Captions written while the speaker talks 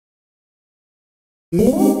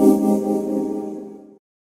Welcome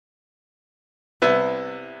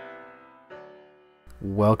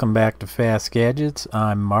back to Fast Gadgets.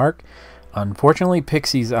 I'm Mark. Unfortunately,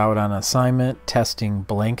 Pixie's out on assignment testing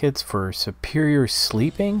blankets for superior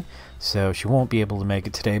sleeping, so she won't be able to make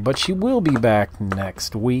it today, but she will be back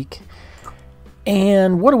next week.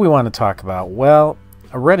 And what do we want to talk about? Well,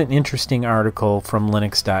 I read an interesting article from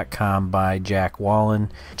Linux.com by Jack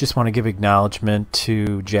Wallen. Just want to give acknowledgement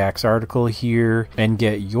to Jack's article here and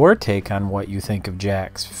get your take on what you think of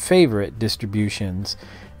Jack's favorite distributions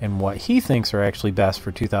and what he thinks are actually best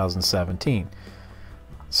for 2017.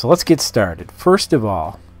 So let's get started. First of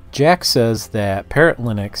all, Jack says that Parrot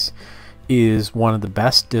Linux is one of the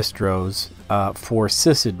best distros for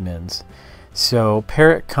sysadmins. So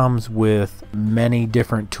Parrot comes with many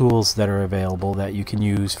different tools that are available that you can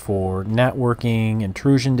use for networking,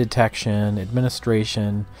 intrusion detection,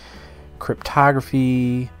 administration,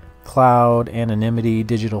 cryptography, cloud, anonymity,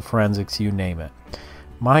 digital forensics, you name it.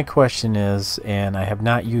 My question is, and I have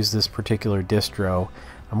not used this particular distro,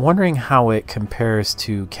 I'm wondering how it compares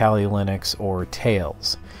to Kali Linux or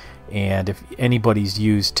Tails, and if anybody's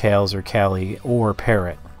used Tails or Kali or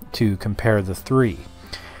Parrot to compare the three.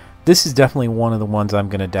 This is definitely one of the ones I'm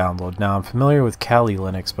going to download. Now, I'm familiar with Kali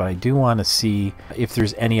Linux, but I do want to see if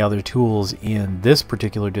there's any other tools in this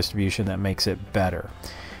particular distribution that makes it better.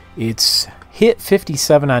 It's hit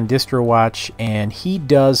 57 on DistroWatch, and he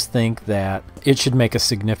does think that it should make a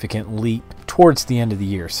significant leap towards the end of the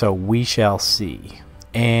year, so we shall see.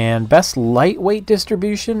 And best lightweight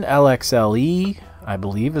distribution, LXLE, I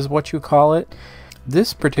believe is what you call it.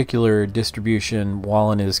 This particular distribution,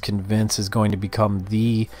 Wallen is convinced, is going to become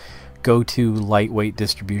the go-to lightweight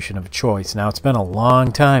distribution of choice. Now, it's been a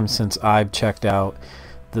long time since I've checked out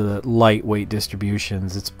the lightweight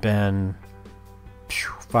distributions. It's been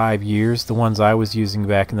 5 years. The ones I was using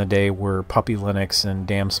back in the day were Puppy Linux and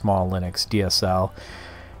Damn Small Linux, DSL.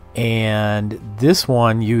 And this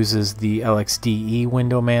one uses the LXDE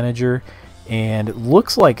window manager, and it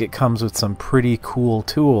looks like it comes with some pretty cool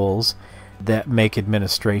tools that make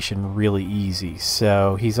administration really easy.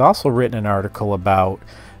 So he's also written an article about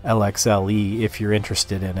LXLE if you're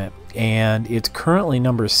interested in it, and it's currently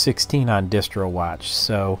number 16 on DistroWatch.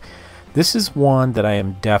 So this is one that I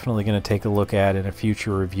am definitely going to take a look at in a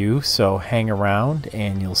future review, so hang around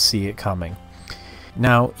and you'll see it coming.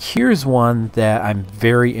 Now, here's one that I'm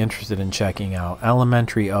very interested in checking out,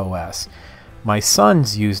 Elementary OS. My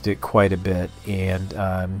son's used it quite a bit,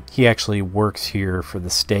 and he actually works here for the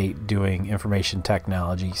state doing information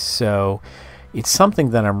technology, so it's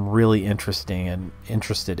something that I'm really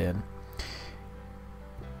interested in.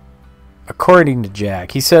 According to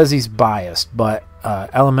Jack, he says he's biased, but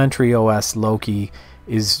Elementary OS Loki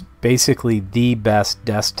is basically the best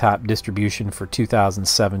desktop distribution for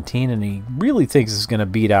 2017, and he really thinks it's going to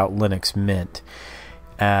beat out Linux Mint.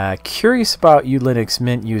 Curious about you Linux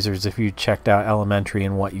Mint users if you checked out Elementary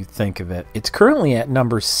and what you think of it. It's currently at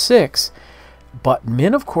number 6, but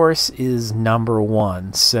Mint, of course, is number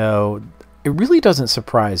 1, so it really doesn't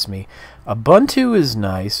surprise me. Ubuntu is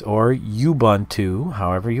nice, or Ubuntu,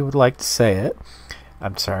 however you would like to say it.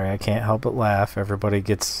 I'm sorry, I can't help but laugh. Everybody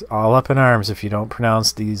gets all up in arms if you don't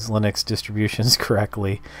pronounce these Linux distributions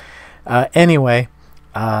correctly. Anyway,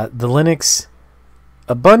 the Linux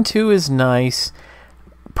Ubuntu is nice.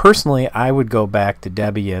 Personally, I would go back to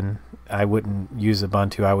Debian. I wouldn't use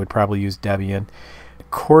Ubuntu. I would probably use Debian.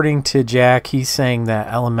 According to Jack, he's saying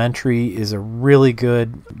that Elementary is a really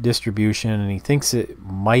good distribution, and he thinks it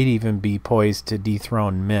might even be poised to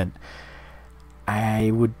dethrone Mint.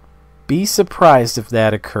 I would be surprised if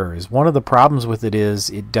that occurs. One of the problems with it is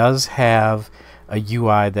it does have a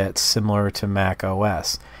UI that's similar to Mac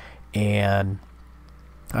OS, and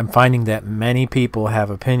I'm finding that many people have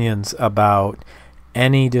opinions about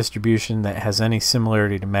any distribution that has any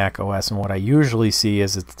similarity to Mac OS, and what I usually see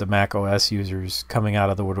is it's the Mac OS users coming out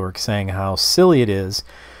of the woodwork saying how silly it is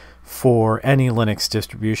for any Linux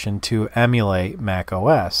distribution to emulate Mac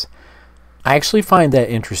OS. I actually find that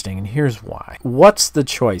interesting, and here's why. What's the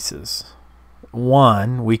choices?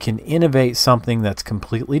 1, we can innovate something that's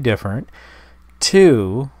completely different.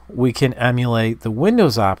 2, we can emulate the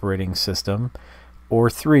Windows operating system. Or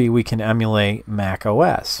 3, we can emulate Mac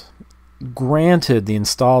OS. Granted, the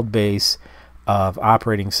installed base of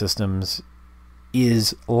operating systems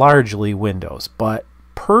is largely Windows, but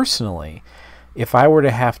personally, if I were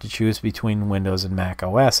to have to choose between Windows and Mac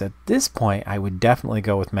OS, at this point I would definitely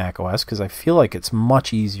go with Mac OS because I feel like it's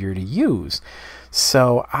much easier to use.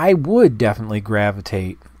 So I would definitely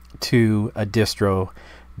gravitate to a distro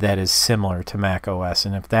that is similar to Mac OS,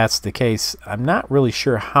 and if that's the case, I'm not really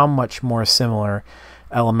sure how much more similar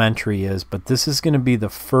Elementary is, but this is going to be the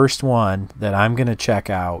first one that I'm going to check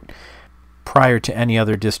out prior to any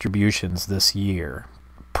other distributions this year.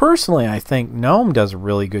 Personally, I think GNOME does a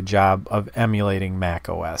really good job of emulating Mac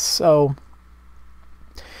OS, so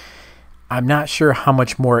I'm not sure how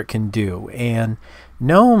much more it can do. And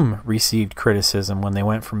GNOME received criticism when they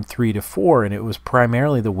went from 3 to 4, and it was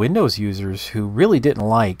primarily the Windows users who really didn't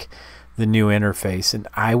like the new interface. And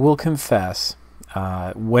I will confess,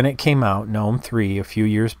 when it came out, GNOME 3, a few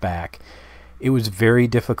years back, it was very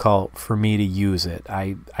difficult for me to use it.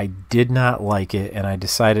 I did not like it, and I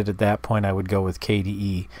decided at that point I would go with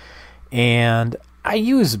KDE. And I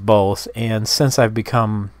use both, and since I've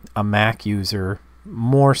become a Mac user,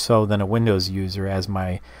 more so than a Windows user as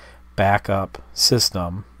my backup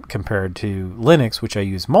system compared to Linux, which I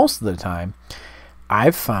use most of the time,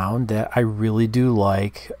 I've found that I really do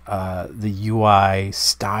like the UI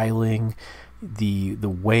styling, the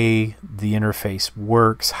way the interface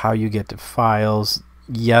works, how you get to files.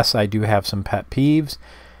 Yes, I do have some pet peeves,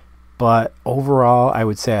 but overall I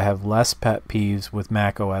would say I have less pet peeves with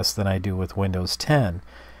Mac OS than I do with Windows 10.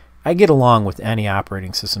 I get along with any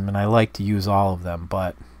operating system and I like to use all of them,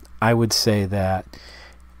 but I would say that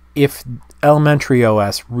if Elementary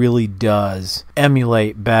OS really does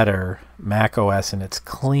emulate better Mac OS and it's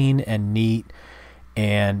clean and neat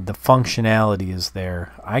and the functionality is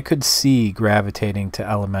there, I could see gravitating to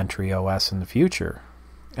Elementary OS in the future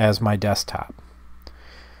as my desktop.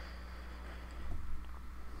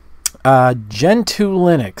 Gentoo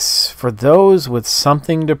Linux, for those with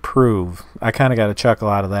something to prove. I kind of got a chuckle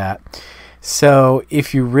out of that. So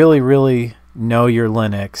if you really know your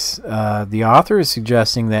Linux, the author is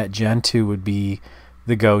suggesting that Gentoo would be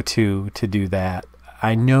the go-to to do that.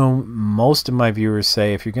 I know most of my viewers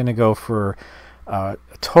say if you're going to go for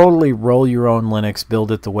totally roll your own Linux,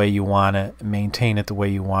 build it the way you want it, maintain it the way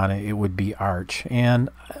you want it, it would be Arch. And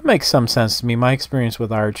it makes some sense to me. My experience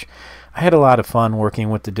with Arch, I had a lot of fun working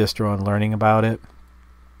with the distro and learning about it.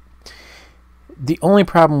 The only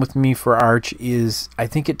problem with me for Arch is I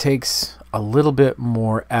think it takes a little bit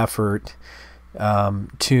more effort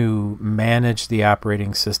to manage the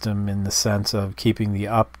operating system in the sense of keeping the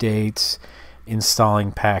updates,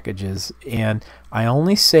 installing packages. And I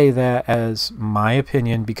only say that as my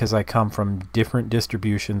opinion because I come from different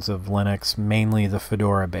distributions of Linux, mainly the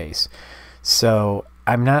Fedora base. So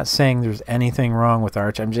I'm not saying there's anything wrong with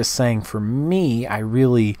Arch. I'm just saying for me,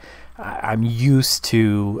 I'm used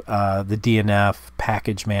to the DNF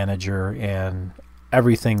package manager and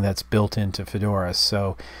everything that's built into Fedora.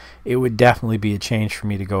 So it would definitely be a change for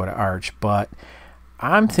me to go to Arch. But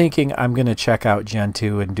I'm thinking I'm going to check out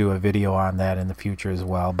Gentoo and do a video on that in the future as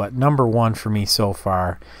well. But number one for me so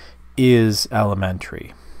far is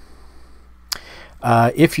Elementary.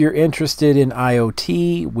 If you're interested in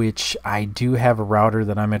IoT, which I do have a router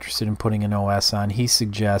that I'm interested in putting an OS on, he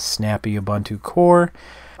suggests Snappy Ubuntu Core.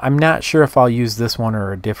 I'm not sure if I'll use this one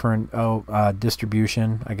or a different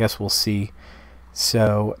distribution. I guess we'll see.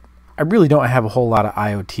 So I really don't have a whole lot of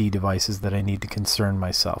IoT devices that I need to concern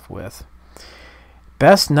myself with.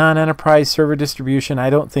 Best non-enterprise server distribution, I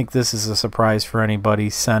don't think this is a surprise for anybody.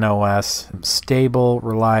 CentOS, stable,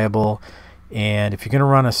 reliable, and if you're going to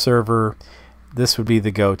run a server, this would be the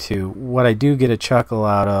go-to. What I do get a chuckle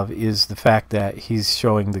out of is the fact that he's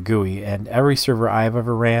showing the GUI, and every server I've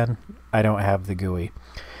ever ran, I don't have the GUI.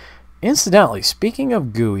 Incidentally, speaking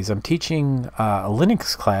of GUIs, I'm teaching a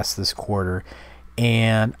Linux class this quarter,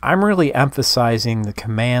 and I'm really emphasizing the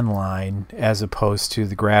command line as opposed to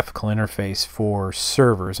the graphical interface for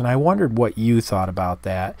servers. And I wondered what you thought about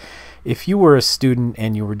that. If you were a student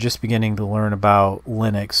and you were just beginning to learn about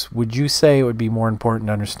Linux, would you say it would be more important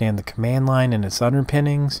to understand the command line and its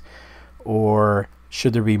underpinnings, or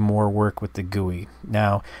should there be more work with the GUI?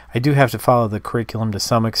 Now, I do have to follow the curriculum to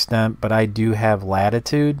some extent, but I do have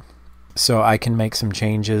latitude, so I can make some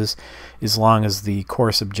changes as long as the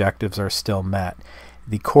course objectives are still met.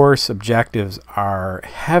 The course objectives are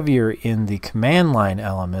heavier in the command line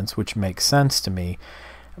elements, which makes sense to me.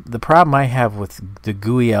 The problem I have with the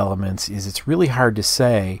GUI elements is it's really hard to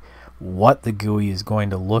say what the GUI is going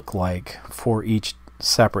to look like for each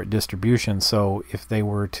separate distribution. So if they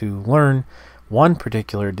were to learn one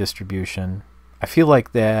particular distribution, I feel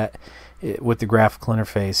like that with the graphical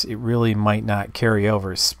interface, it really might not carry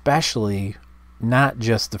over, especially not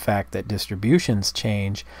just the fact that distributions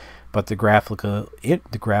change, but the graphical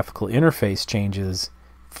interface changes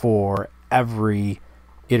for every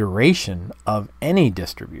iteration of any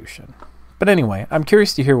distribution. But anyway, I'm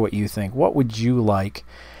curious to hear what you think. What would you like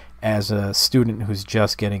as a student who's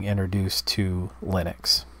just getting introduced to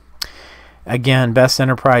Linux? Again, best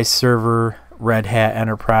enterprise server, Red Hat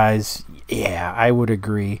Enterprise, yeah, I would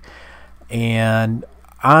agree. And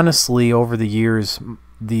honestly, over the years,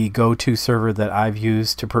 the go-to server that I've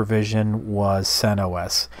used to provision was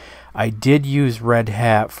CentOS. I did use Red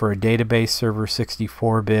Hat for a database server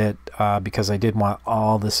 64-bit because I did want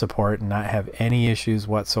all the support and not have any issues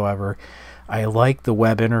whatsoever. I like the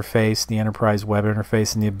web interface, the enterprise web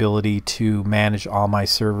interface, and the ability to manage all my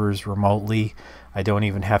servers remotely. I don't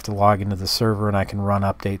even have to log into the server, and I can run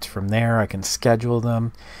updates from there. I can schedule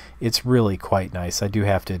them. It's really quite nice, I do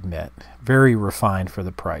have to admit. Very refined for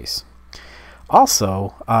the price.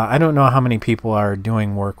 Also, I don't know how many people are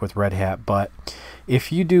doing work with Red Hat, but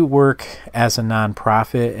if you do work as a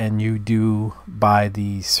nonprofit and you do buy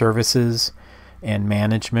the services and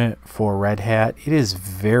management for Red Hat, it is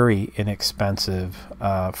very inexpensive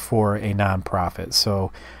for a nonprofit.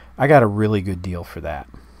 So I got a really good deal for that.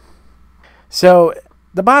 So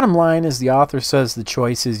the bottom line is the author says the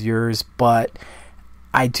choice is yours, but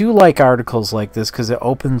I do like articles like this because it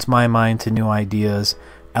opens my mind to new ideas.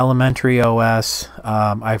 Elementary OS,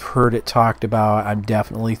 I've heard it talked about. I'm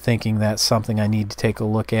definitely thinking that's something I need to take a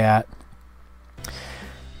look at.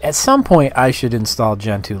 At some point, I should install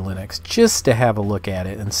Gentoo Linux just to have a look at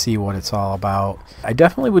it and see what it's all about. I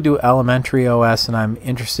definitely would do Elementary OS, and I'm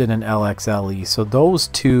interested in LXLE. So those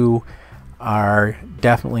two are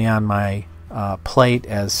definitely on my plate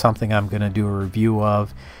as something I'm going to do a review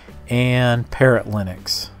of, and Parrot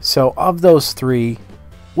Linux. So of those three,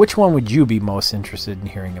 which one would you be most interested in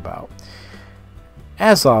hearing about?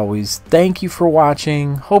 As always, thank you for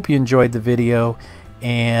watching. Hope you enjoyed the video,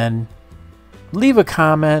 and leave a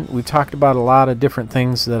comment. We've talked about a lot of different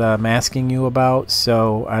things that I'm asking you about,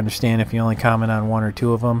 so I understand if you only comment on one or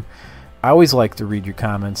two of them. I always like to read your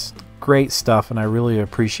comments. Great stuff, and I really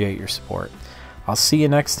appreciate your support. I'll see you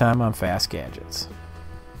next time on Fast Gadgets.